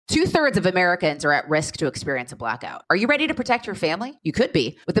2/3 of Americans are at risk to experience a blackout. Are you ready to protect your family? You could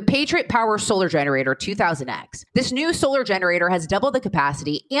be with the Patriot Power Solar Generator 2000X. This new solar generator has double the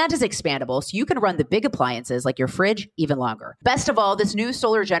capacity and is expandable, so you can run the big appliances like your fridge even longer. Best of all, this new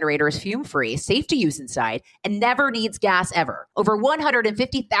solar generator is fume-free, safe to use inside, and never needs gas ever. Over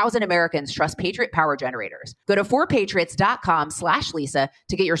 150,000 Americans trust Patriot Power Generators. Go to 4patriots.com/Lisa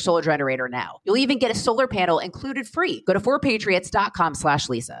to get your solar generator now. You'll even get a solar panel included free. Go to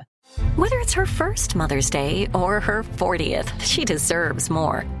 4patriots.com/Lisa. Whether it's her first Mother's Day or her 40th, she deserves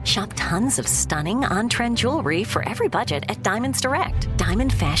more. Shop tons of stunning on-trend jewelry for every budget at Diamonds Direct.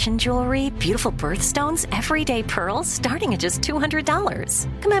 Diamond fashion jewelry, beautiful birthstones, everyday pearls starting at just $200.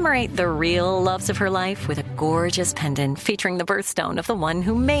 Commemorate the real loves of her life with a gorgeous pendant featuring the birthstone of the one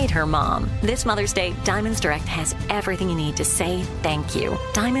who made her mom. This Mother's Day, Diamonds Direct has everything you need to say thank you.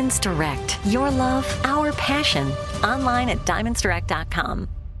 Diamonds Direct. Your love, our passion. Online at diamondsdirect.com.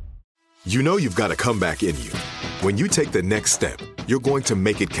 You know you've got a comeback in you. When you take the next step, you're going to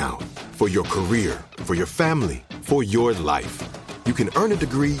make it count. For your career, for your family, for your life. You can earn a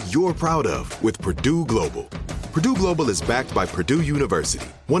degree you're proud of with Purdue Global. Purdue Global is backed by Purdue University,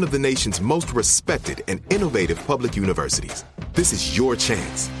 one of the nation's most respected and innovative public universities. This is your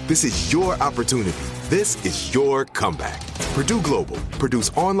chance. This is your opportunity. This is your comeback. Purdue Global, Purdue's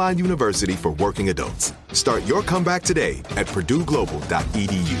online university for working adults. Start your comeback today at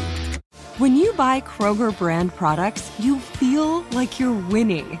purdueglobal.edu. When you buy Kroger brand products, you feel like you're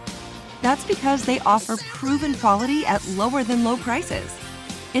winning. That's because they offer proven quality at lower than low prices.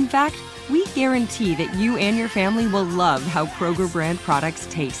 In fact, we guarantee that you and your family will love how Kroger brand products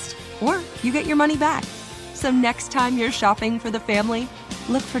taste, or you get your money back. So next time you're shopping for the family,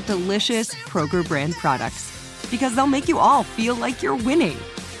 look for delicious Kroger brand products, because they'll make you all feel like you're winning.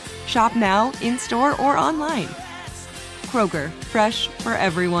 Shop now, in-store, or online. Kroger, fresh for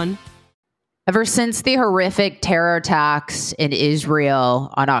everyone. Ever since the horrific terror attacks in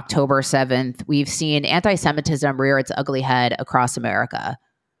Israel on October 7th, we've seen anti-Semitism rear its ugly head across America.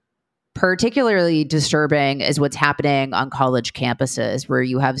 Particularly disturbing is what's happening on college campuses, where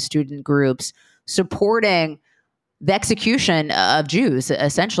you have student groups supporting the execution of Jews,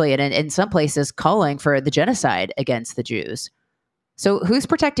 essentially, and in some places calling for the genocide against the Jews. So who's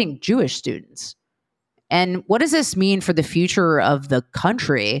protecting Jewish students? And what does this mean for the future of the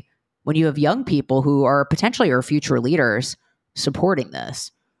country when you have young people who are potentially our future leaders supporting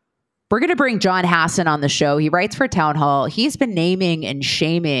this? We're going to bring John Hasson on the show. He writes for Town Hall. He's been naming and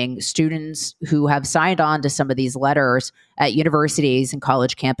shaming students who have signed on to some of these letters at universities and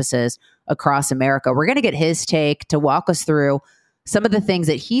college campuses across America. We're going to get his take to walk us through some of the things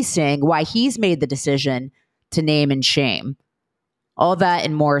that he's saying, why he's made the decision to name and shame. All that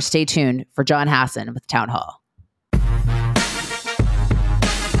and more. Stay tuned for John Hasson with Town Hall.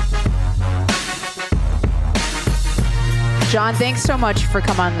 John, thanks so much for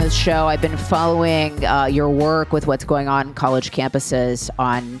coming on this show. I've been following your work with what's going on in college campuses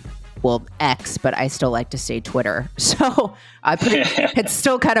on, well, X, but I still like to say Twitter. So it's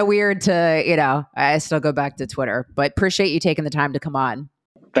still kind of weird to, I still go back to Twitter, but appreciate you taking the time to come on.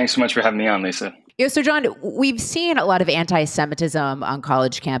 Thanks so much for having me on, Lisa. Yeah, so John, we've seen a lot of anti-Semitism on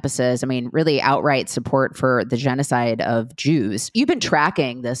college campuses. I mean, really outright support for the genocide of Jews. You've been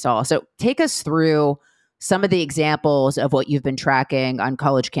tracking this all. So take us through some of the examples of what you've been tracking on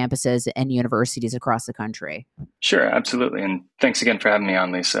college campuses and universities across the country. Sure, absolutely. And thanks again for having me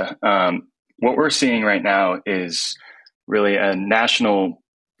on, Lisa. What we're seeing right now is really a national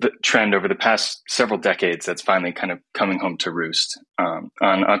trend over the past several decades that's finally kind of coming home to roost. On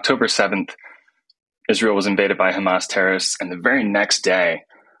October 7th, Israel was invaded by Hamas terrorists, and the very next day,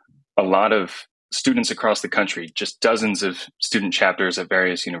 a lot of students across the country, just dozens of student chapters at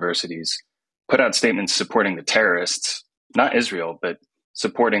various universities, put out statements supporting the terrorists, not Israel, but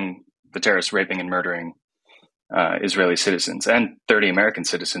supporting the terrorists raping and murdering Israeli citizens and 30 American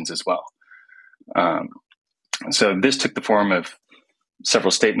citizens as well. So this took the form of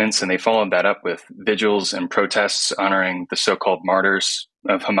several statements, and they followed that up with vigils and protests honoring the so-called martyrs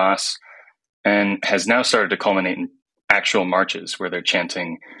of Hamas, and has now started to culminate in actual marches where they're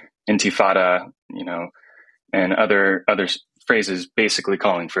chanting Intifada, and other phrases basically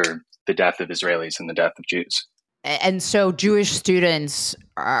calling for the death of Israelis and the death of Jews. And so Jewish students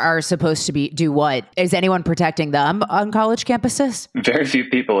are supposed to do what? Is anyone protecting them on college campuses? Very few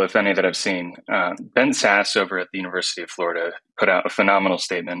people, if any, that I've seen. Ben Sass over at the University of Florida put out a phenomenal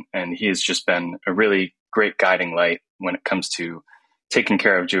statement, and he has just been a really great guiding light when it comes to taking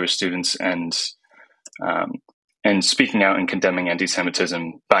care of Jewish students and speaking out and condemning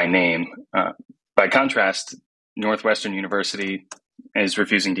anti-Semitism by name. By contrast, Northwestern University is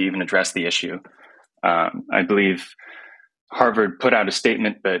refusing to even address the issue. I believe Harvard put out a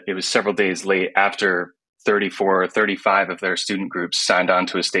statement, but it was several days late after 34 or 35 of their student groups signed on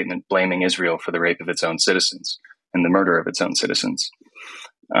to a statement blaming Israel for the rape of its own citizens and the murder of its own citizens.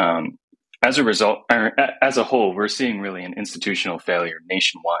 As a result, or as a whole, we're seeing really an institutional failure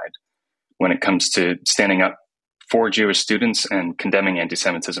nationwide when it comes to standing up for Jewish students and condemning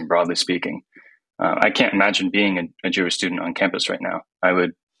anti-Semitism, broadly speaking. I can't imagine being a Jewish student on campus right now.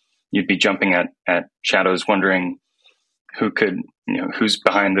 You'd be jumping at shadows, wondering who's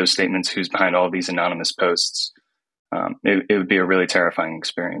behind those statements, who's behind all these anonymous posts. It would be a really terrifying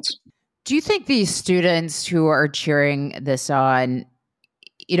experience. Do you think these students who are cheering this on,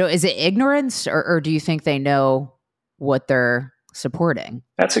 is it ignorance or do you think they know what they're supporting?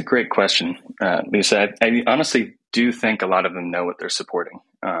 That's a great question, Lisa. I honestly do think a lot of them know what they're supporting.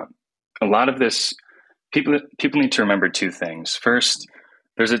 A lot of this, people need to remember two things. First,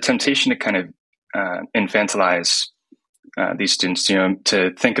 there's a temptation to kind of infantilize these students,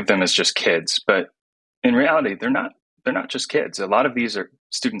 to think of them as just kids. But in reality, they're not just kids. A lot of these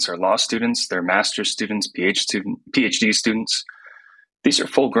students are law students, they're master's students, PhD students. These are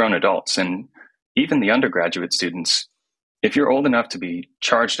full-grown adults. And even the undergraduate students, if you're old enough to be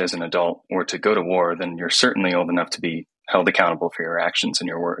charged as an adult or to go to war, then you're certainly old enough to be held accountable for your actions and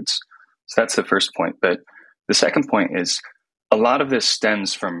your words. So that's the first point. But the second point is a lot of this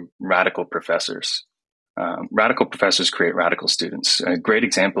stems from radical professors. Radical professors create radical students. A great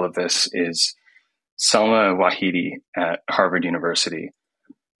example of this is Salma Wahidi at Harvard University.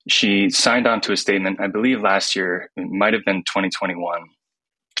 She signed on to a statement, I believe last year, it might have been 2021,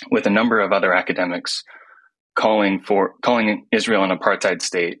 with a number of other academics calling Israel an apartheid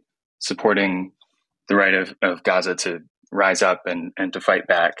state, supporting the right of Gaza to rise up and to fight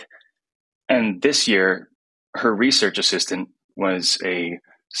back. And this year, her research assistant was a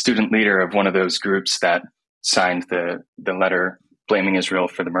student leader of one of those groups that signed the letter blaming Israel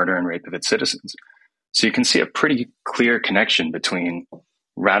for the murder and rape of its citizens. So you can see a pretty clear connection between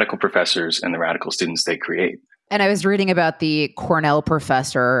radical professors and the radical students they create. And I was reading about the Cornell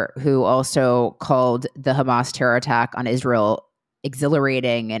professor who also called the Hamas terror attack on Israel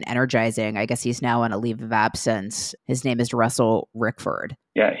exhilarating and energizing. I guess he's now on a leave of absence. His name is Russell Rickford.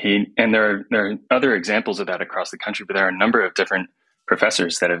 Yeah, there are other examples of that across the country, but there are a number of different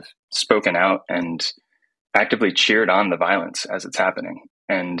professors that have spoken out and actively cheered on the violence as it's happening.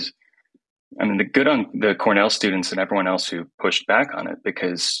 And I mean, the good on the Cornell students and everyone else who pushed back on it,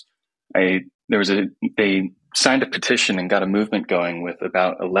 because they signed a petition and got a movement going with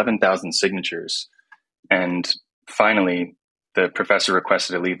about 11,000 signatures. And finally, the professor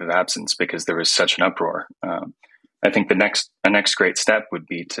requested a leave of absence because there was such an uproar. I think the next great step would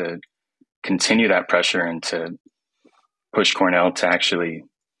be to continue that pressure and to push Cornell to actually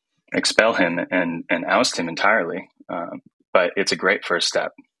expel him and oust him entirely. But it's a great first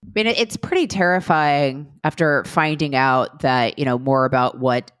step. I mean, it's pretty terrifying after finding out that, more about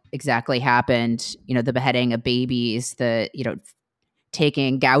what exactly happened, the beheading of babies,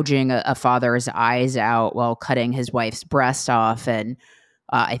 gouging a father's eyes out while cutting his wife's breast off. And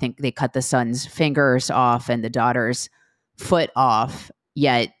I think they cut the son's fingers off and the daughter's foot off.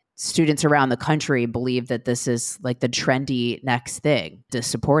 Yet students around the country believe that this is like the trendy next thing to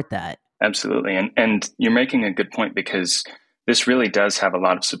support that. Absolutely. And you're making a good point, because this really does have a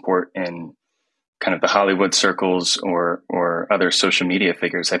lot of support in kind of the Hollywood circles or other social media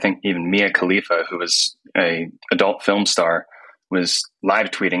figures. I think even Mia Khalifa, who was an adult film star, was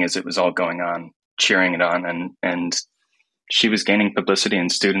live tweeting as it was all going on, cheering it on. And she was gaining publicity,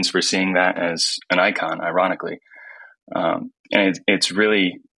 and students were seeing that as an icon, ironically. And it's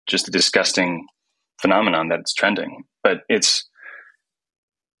really just a disgusting phenomenon that it's trending. But it's,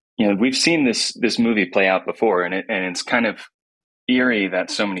 we've seen this movie play out before, and it's kind of eerie that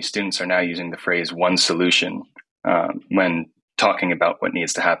so many students are now using the phrase "one solution" when talking about what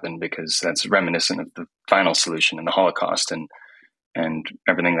needs to happen, because that's reminiscent of the final solution in the Holocaust and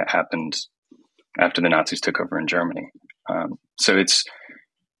everything that happened after the Nazis took over in Germany. So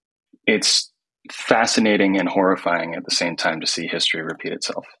it's fascinating and horrifying at the same time to see history repeat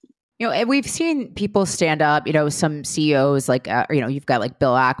itself. And we've seen people stand up, some CEOs like, you've got like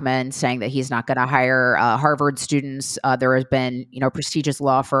Bill Ackman saying that he's not going to hire Harvard students. There has been, prestigious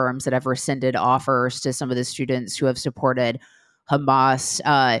law firms that have rescinded offers to some of the students who have supported Hamas.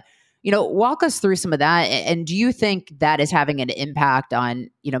 Walk us through some of that. And do you think that is having an impact on,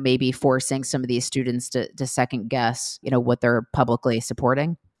 maybe forcing some of these students to second guess, what they're publicly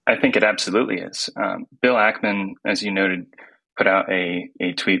supporting? I think it absolutely is. Bill Ackman, as you noted, put out a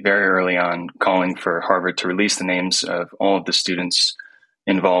tweet very early on calling for Harvard to release the names of all of the students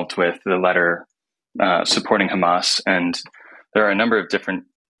involved with the letter supporting Hamas. And there are a number of different,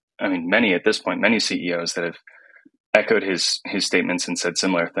 many at this point, many CEOs that have echoed his statements and said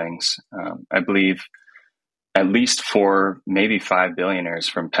similar things. I believe at least 4, maybe 5 billionaires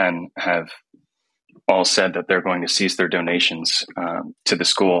from Penn have all said that they're going to cease their donations to the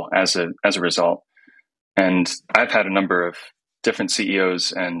school as a result. And I've had a number of different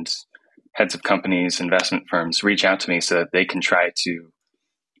CEOs and heads of companies, investment firms reach out to me so that they can try to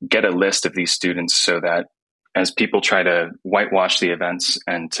get a list of these students so that as people try to whitewash the events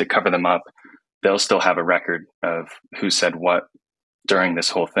and to cover them up, they'll still have a record of who said what during this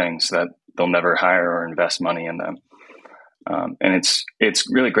whole thing so that they'll never hire or invest money in them. And it's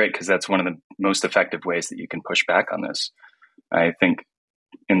really great because that's one of the most effective ways that you can push back on this. I think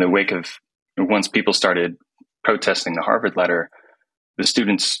in the wake of once people started protesting the Harvard letter, the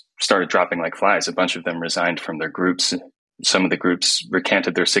students started dropping like flies. A bunch of them resigned from their groups. Some of the groups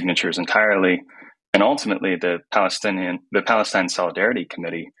recanted their signatures entirely. And ultimately, the Palestine Solidarity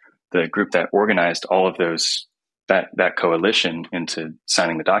Committee, the group that organized all of that coalition into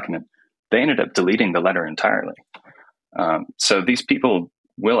signing the document, they ended up deleting the letter entirely. So these people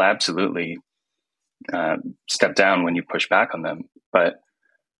will absolutely step down when you push back on them, but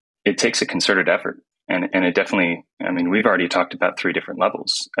it takes a concerted effort. And it definitely, we've already talked about 3 different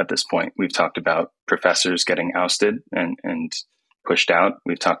levels at this point. We've talked about professors getting ousted and pushed out.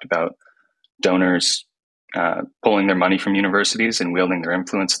 We've talked about donors pulling their money from universities and wielding their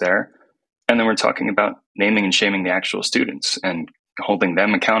influence there. And then we're talking about naming and shaming the actual students and holding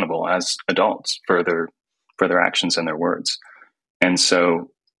them accountable as adults for their actions and their words. And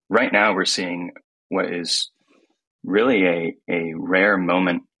so right now we're seeing what is really a rare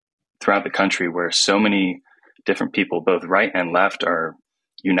moment throughout the country where so many different people, both right and left, are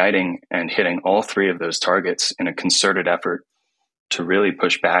uniting and hitting all 3 of those targets in a concerted effort to really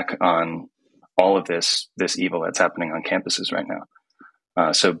push back on all of this evil that's happening on campuses right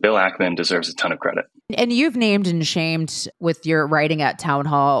now. So Bill Ackman deserves a ton of credit. And you've named and shamed with your writing at Town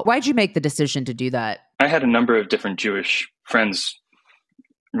Hall. Why'd you make the decision to do that? I had a number of different Jewish friends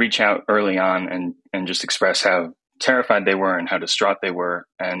reach out early on and just express how terrified they were and how distraught they were.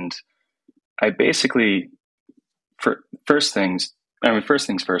 And I basically, first things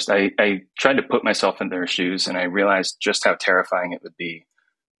first, I tried to put myself in their shoes, and I realized just how terrifying it would be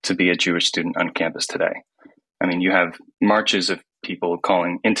to be a Jewish student on campus today. You have marches of people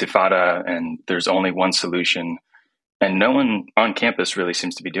calling intifada, and there's only one solution, and no one on campus really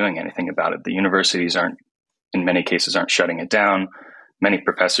seems to be doing anything about it. The universities in many cases, aren't shutting it down. Many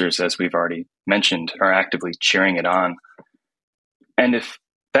professors, as we've already mentioned, are actively cheering it on. And if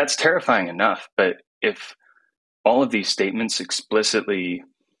that's terrifying enough, but if all of these statements explicitly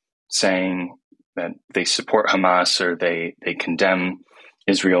saying that they support Hamas or they condemn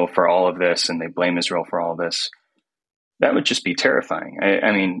Israel for all of this and they blame Israel for all of this, that would just be terrifying.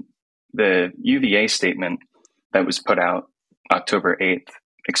 The UVA statement that was put out October 8th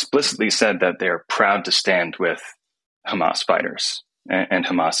explicitly said that they are proud to stand with Hamas fighters and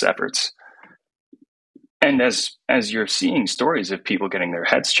Hamas efforts. And as you're seeing stories of people getting their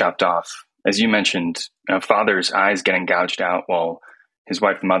heads chopped off, as you mentioned, a father's eyes getting gouged out while his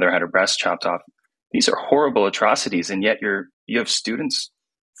wife, the mother, had her breast chopped off. These are horrible atrocities, and yet you have students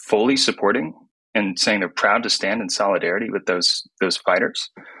fully supporting and saying they're proud to stand in solidarity with those fighters.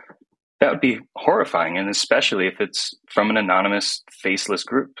 That would be horrifying, and especially if it's from an anonymous, faceless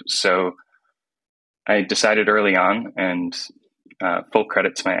group. So I decided early on, and full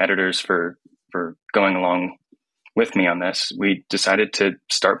credit to my editors for going along with me on this, we decided to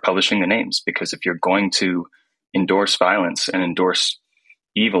start publishing the names, because if you're going to endorse violence and endorse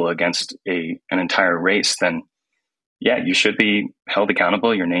evil against an entire race, then you should be held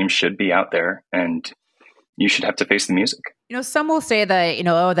accountable. Your name should be out there, and you should have to face the music. Some will say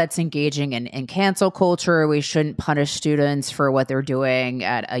that, that's engaging in cancel culture. We shouldn't punish students for what they're doing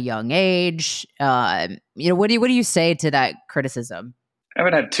at a young age. What do you say to that criticism? I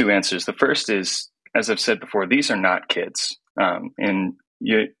would have 2 answers. The first is, as I've said before, these are not kids.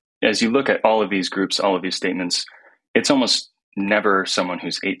 As you look at all of these groups, all of these statements, it's almost never someone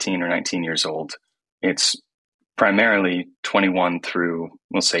who's 18 or 19 years old. It's primarily 21 through,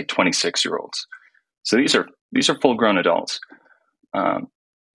 we'll say, 26-year-olds. So these are full-grown adults.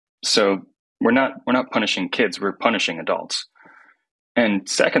 So we're not punishing kids, we're punishing adults. And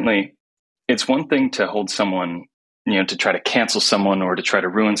secondly, it's one thing to hold someone, to try to cancel someone or to try to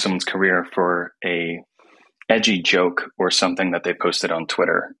ruin someone's career for a edgy joke or something that they posted on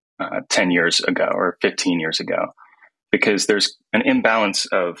Twitter 10 years ago or 15 years ago, because there's an imbalance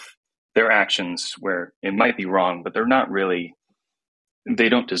of their actions where it might be wrong, but they're not really they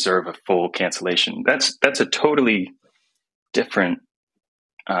don't deserve a full cancellation. That's a totally different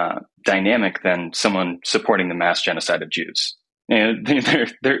dynamic than someone supporting the mass genocide of Jews. And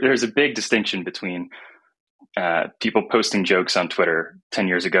there's a big distinction between people posting jokes on Twitter 10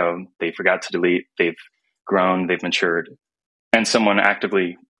 years ago, they forgot to delete, they've grown, they've matured, and someone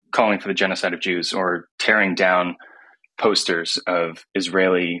actively calling for the genocide of Jews or tearing down posters of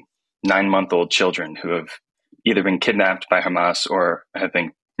Israeli 9-month-old children who have either been kidnapped by Hamas or have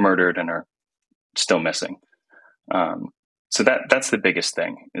been murdered and are still missing. So that's the biggest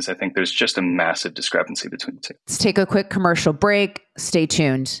thing, is I think there's just a massive discrepancy between the two. Let's take a quick commercial break. Stay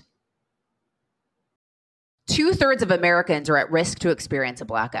tuned. 2/3 of Americans are at risk to experience a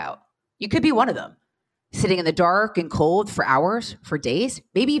blackout. You could be one of them, sitting in the dark and cold for hours, for days,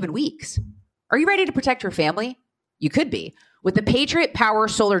 maybe even weeks. Are you ready to protect your family? You could be with the Patriot Power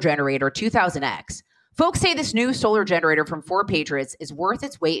Solar Generator 2000X. Folks say this new solar generator from 4Patriots is worth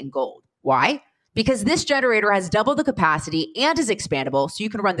its weight in gold. Why? Because this generator has double the capacity and is expandable, so you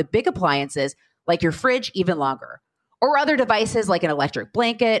can run the big appliances like your fridge even longer, or other devices like an electric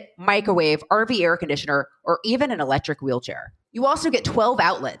blanket, microwave, RV air conditioner, or even an electric wheelchair. You also get 12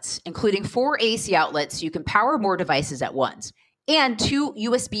 outlets, including 4 AC outlets so you can power more devices at once, and 2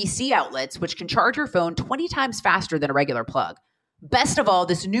 USB-C outlets, which can charge your phone 20 times faster than a regular plug. Best of all,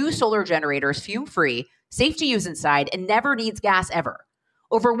 this new solar generator is fume-free, safe to use inside, and never needs gas ever.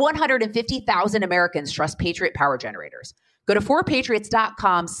 Over 150,000 Americans trust Patriot Power Generators. Go to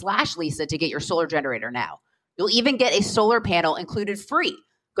 4patriots.com/Lisa to get your solar generator now. You'll even get a solar panel included free.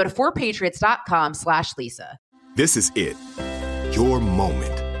 Go to 4patriots.com/Lisa. This is it. Your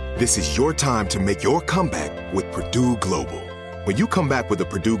moment. This is your time to make your comeback with Purdue Global. When you come back with a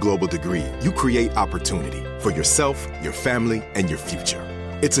Purdue Global degree, you create opportunity for yourself, your family, and your future.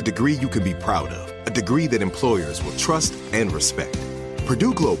 It's a degree you can be proud of, a degree that employers will trust and respect.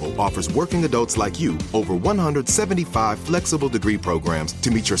 Purdue Global offers working adults like you over 175 flexible degree programs to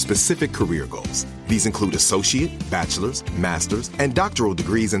meet your specific career goals. These include associate, bachelor's, master's, and doctoral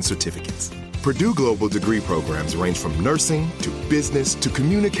degrees and certificates. Purdue Global degree programs range from nursing to business to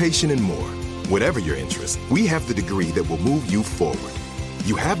communication and more. Whatever your interest, we have the degree that will move you forward.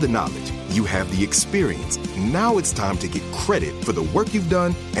 You have the knowledge, you have the experience. Now it's time to get credit for the work you've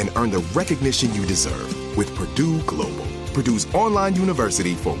done and earn the recognition you deserve with Purdue Global, Purdue's online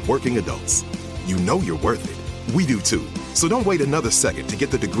university for working adults. You know you're worth it. We do too. So don't wait another second to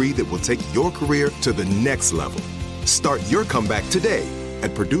get the degree that will take your career to the next level. Start your comeback today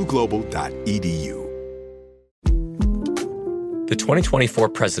at purdueglobal.edu. The 2024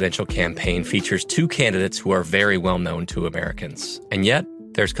 presidential campaign features 2 candidates who are very well known to Americans. And yet,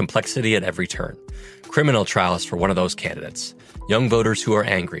 there's complexity at every turn. Criminal trials for one of those candidates. Young voters who are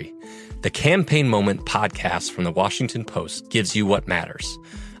angry. The Campaign Moment podcast from the Washington Post gives you what matters.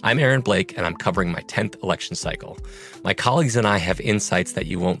 I'm Aaron Blake, and I'm covering my 10th election cycle. My colleagues and I have insights that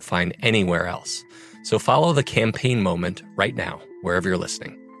you won't find anywhere else. So follow the Campaign Moment right now, wherever you're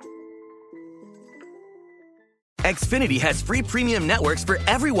listening. Xfinity has free premium networks for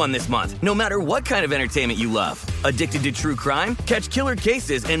everyone this month, no matter what kind of entertainment you love. Addicted to true crime? Catch killer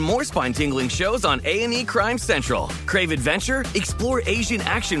cases and more spine-tingling shows on A&E Crime Central. Crave adventure? Explore Asian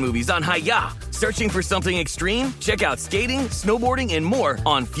action movies on Hi-Ya. Searching for something extreme? Check out skating, snowboarding, and more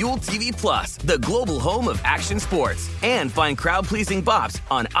on Fuel TV Plus, the global home of action sports. And find crowd-pleasing bops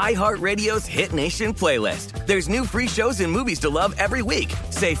on iHeartRadio's Hit Nation playlist. There's new free shows and movies to love every week.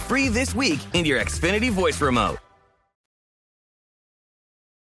 Say free this week in your Xfinity voice remote.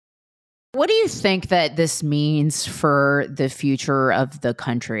 What do you think that this means for the future of the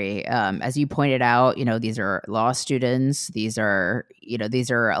country? As you pointed out, these are law students. These are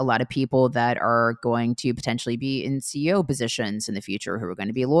a lot of people that are going to potentially be in CEO positions in the future, who are going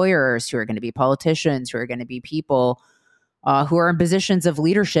to be lawyers, who are going to be politicians, who are going to be people who are in positions of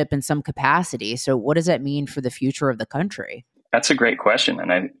leadership in some capacity. So what does that mean for the future of the country? That's a great question.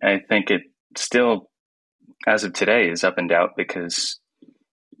 And I think it still, as of today, is up in doubt, because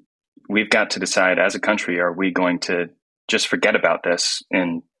we've got to decide as a country, are we going to just forget about this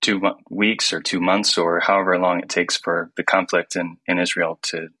in 2 weeks or 2 months or however long it takes for the conflict in Israel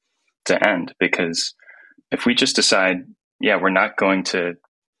to end? Because if we just decide, we're not going to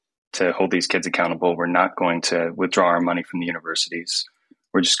hold these kids accountable, we're not going to withdraw our money from the universities,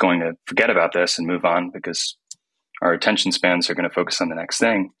 we're just going to forget about this and move on because our attention spans are going to focus on the next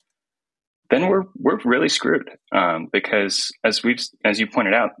thing, then we're really screwed. Because as you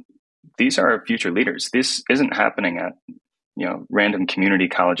pointed out, these are our future leaders. This isn't happening at random community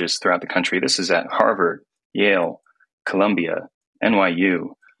colleges throughout the country. This is at Harvard, Yale, Columbia, NYU,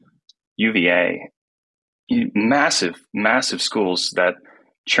 UVA, massive, massive schools that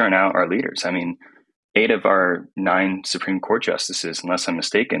churn out our leaders. I mean, 8 of our 9 Supreme Court justices, unless I'm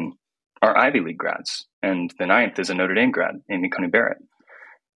mistaken, are Ivy League grads, and the 9th is a Notre Dame grad, Amy Coney Barrett.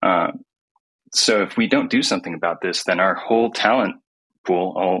 So if we don't do something about this, then our whole talent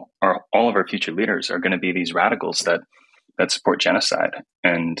pool, all of our future leaders are going to be these radicals that support genocide.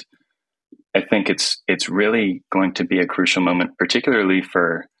 And I think it's really going to be a crucial moment, particularly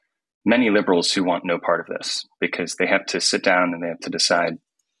for many liberals who want no part of this, because they have to sit down and they have to decide,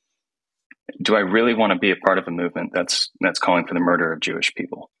 do I really want to be a part of a movement that's calling for the murder of Jewish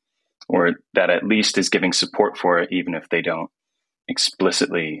people, or that at least is giving support for it, even if they don't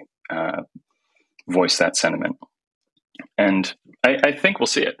explicitly voice that sentiment? And I think we'll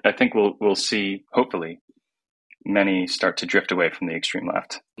see it. I think we'll see, hopefully, many start to drift away from the extreme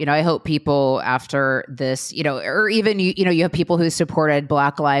left. I hope people after this, or even, you have people who supported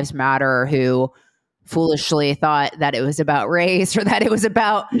Black Lives Matter who foolishly thought that it was about race, or that it was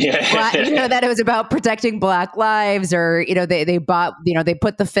about, that it was about protecting Black lives, or, they bought, they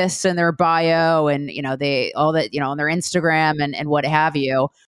put the fists in their bio, and, they, all that, on their Instagram and what have you.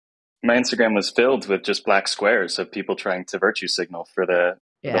 My Instagram was filled with just black squares of people trying to virtue signal for the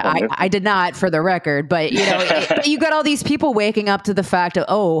I did not, for the record, but you got all these people waking up to the fact of,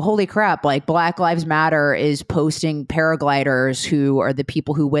 oh, holy crap, like Black Lives Matter is posting paragliders who are the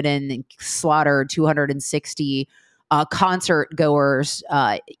people who went in and slaughtered 260 concert goers,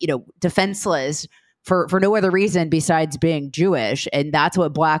 defenseless for no other reason besides being Jewish. And that's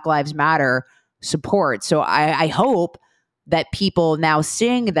what Black Lives Matter supports. So I hope that people now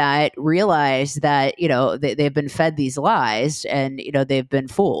seeing that realize that, they've been fed these lies and, they've been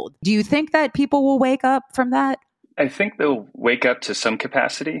fooled. Do you think that people will wake up from that? I think they'll wake up to some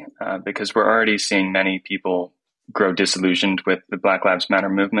capacity because we're already seeing many people grow disillusioned with the Black Lives Matter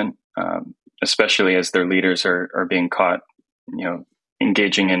movement, especially as their leaders are being caught,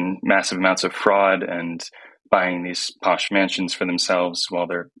 engaging in massive amounts of fraud and buying these posh mansions for themselves while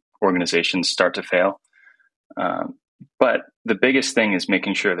their organizations start to fail. But the biggest thing is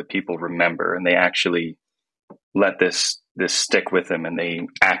making sure that people remember and they actually let this stick with them and they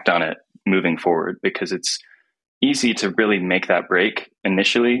act on it moving forward, because it's easy to really make that break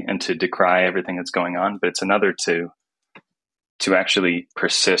initially and to decry everything that's going on. But it's another to actually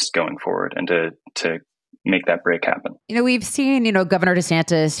persist going forward and to make that break happen. We've seen, Governor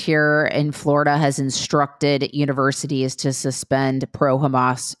DeSantis here in Florida has instructed universities to suspend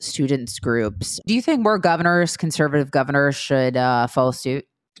pro-Hamas students groups. Do you think more conservative governors should follow suit?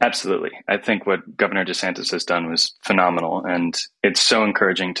 Absolutely. I think what Governor DeSantis has done was phenomenal. And it's so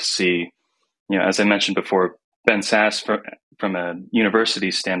encouraging to see, as I mentioned before, Ben Sasse from a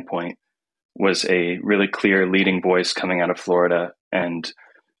university standpoint was a really clear leading voice coming out of Florida, and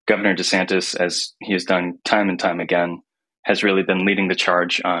Governor DeSantis, as he has done time and time again, has really been leading the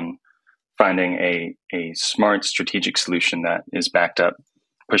charge on finding a smart strategic solution that is backed up,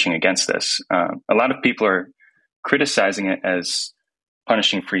 pushing against this. A lot of people are criticizing it as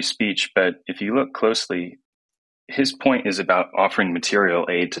punishing free speech, but if you look closely, his point is about offering material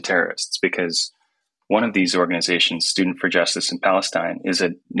aid to terrorists, because one of these organizations, Student for Justice in Palestine, is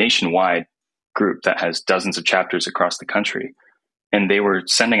a nationwide group that has dozens of chapters across the country. And they were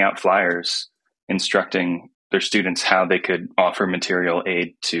sending out flyers instructing their students how they could offer material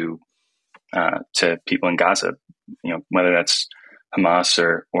aid to people in Gaza, whether that's Hamas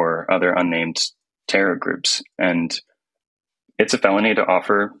or other unnamed terror groups. And it's a felony to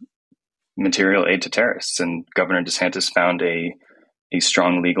offer material aid to terrorists. And Governor DeSantis found a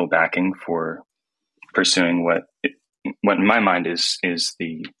strong legal backing for pursuing what in my mind is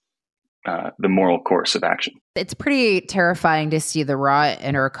the moral course of action. It's pretty terrifying to see the rot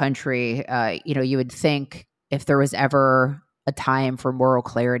in our country. You would think if there was ever a time for moral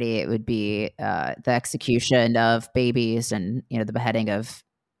clarity, it would be the execution of babies and, the beheading of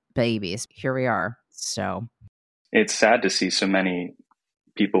babies. Here we are. So it's sad to see so many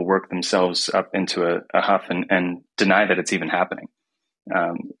people work themselves up into a huff and deny that it's even happening.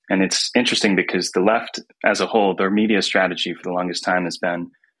 And it's interesting because the left as a whole, their media strategy for the longest time has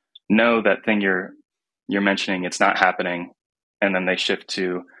been, no, that thing you're mentioning, it's not happening. And then they shift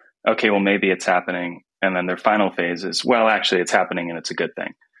to, okay, well, maybe it's happening. And then their final phase is, well, actually it's happening and it's a good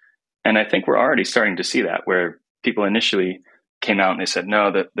thing. And I think we're already starting to see that, where people initially came out and they said,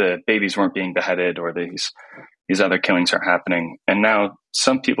 no, the babies weren't being beheaded, or these other killings aren't happening. And now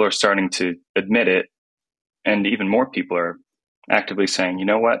some people are starting to admit it. And even more people are actively saying, you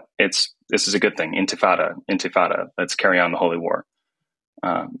know what, this is a good thing. Intifada, let's carry on the holy war.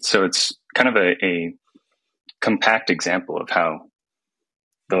 So it's kind of a compact example of how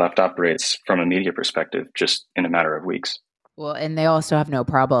the left operates from a media perspective just in a matter of weeks. Well, and they also have no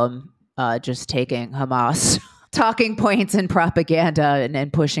problem just taking Hamas talking points and propaganda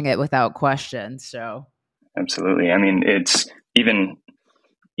and pushing it without question. So, absolutely. I mean, it's even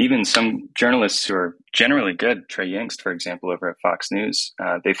some journalists who are generally good, Trey Yingst, for example, over at Fox News,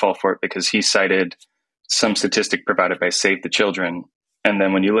 they fall for it because he cited some statistic provided by Save the Children. And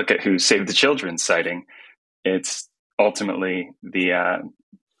then when you look at who Save the Children's citing, it's ultimately Hamas.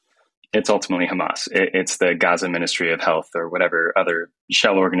 It's the Gaza Ministry of Health or whatever other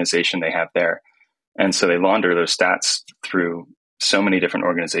shell organization they have there. And so they launder those stats through so many different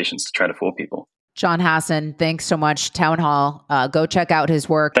organizations to try to fool people. John Hasson, thanks so much. Town Hall, go check out his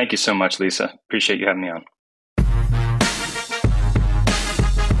work. Thank you so much, Lisa. Appreciate you having me on.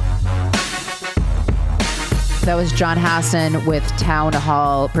 That was John Hasson with Town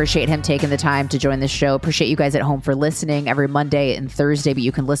Hall. Appreciate him taking the time to join the show. Appreciate you guys at home for listening every Monday and Thursday, but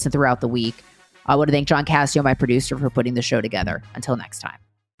you can listen throughout the week. I want to thank John Cassio, my producer, for putting the show together. Until next time.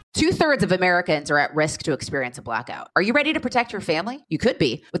 2/3 of Americans are at risk to experience a blackout. Are you ready to protect your family? You could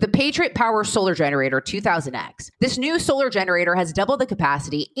be with the Patriot Power Solar Generator 2000X. This new solar generator has double the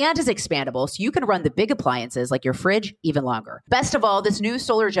capacity and is expandable so you can run the big appliances like your fridge even longer. Best of all, this new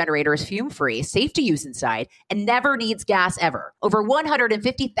solar generator is fume-free, safe to use inside, and never needs gas ever. Over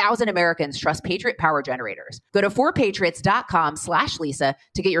 150,000 Americans trust Patriot Power Generators. Go to 4patriots.com/Lisa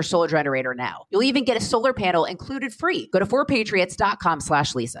to get your solar generator now. You'll even get a solar panel included free. Go to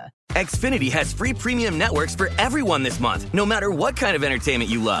 4patriots.com/Lisa. Xfinity has free premium networks for everyone this month, no matter what kind of entertainment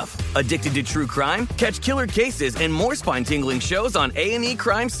you love. Addicted to true crime? Catch killer cases and more spine-tingling shows on A&E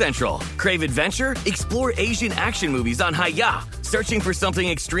Crime Central. Crave adventure? Explore Asian action movies on Hi-Ya. Searching for something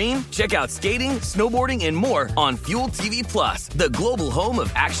extreme? Check out skating, snowboarding, and more on Fuel TV Plus, the global home of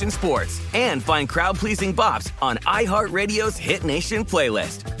action sports. And find crowd-pleasing bops on iHeartRadio's Hit Nation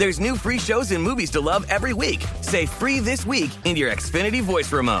playlist. There's new free shows and movies to love every week. Say free this week in your Xfinity voice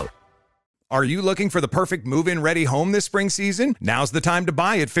remote. Are you looking for the perfect move-in ready home this spring season? Now's the time to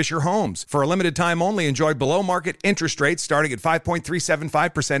buy at Fisher Homes. For a limited time only, enjoy below-market interest rates starting at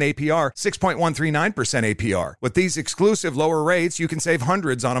 5.375% APR, 6.139% APR. With these exclusive lower rates, you can save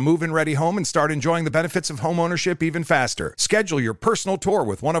hundreds on a move-in ready home and start enjoying the benefits of homeownership even faster. Schedule your personal tour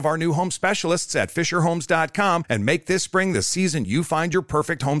with one of our new home specialists at FisherHomes.com and make this spring the season you find your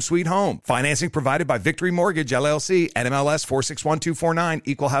perfect home sweet home. Financing provided by Victory Mortgage, LLC, NMLS 461249,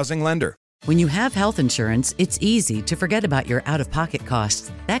 Equal Housing Lender. When you have health insurance, it's easy to forget about your out-of-pocket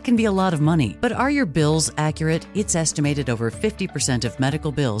costs. That can be a lot of money. But are your bills accurate? It's estimated over 50% of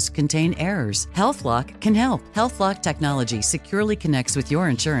medical bills contain errors. HealthLock can help. HealthLock technology securely connects with your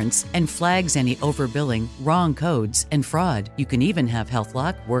insurance and flags any overbilling, wrong codes, and fraud. You can even have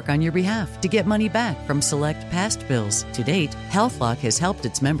HealthLock work on your behalf to get money back from select past bills. To date, HealthLock has helped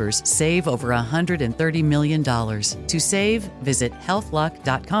its members save over $130 million. To save, visit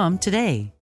healthlock.com today.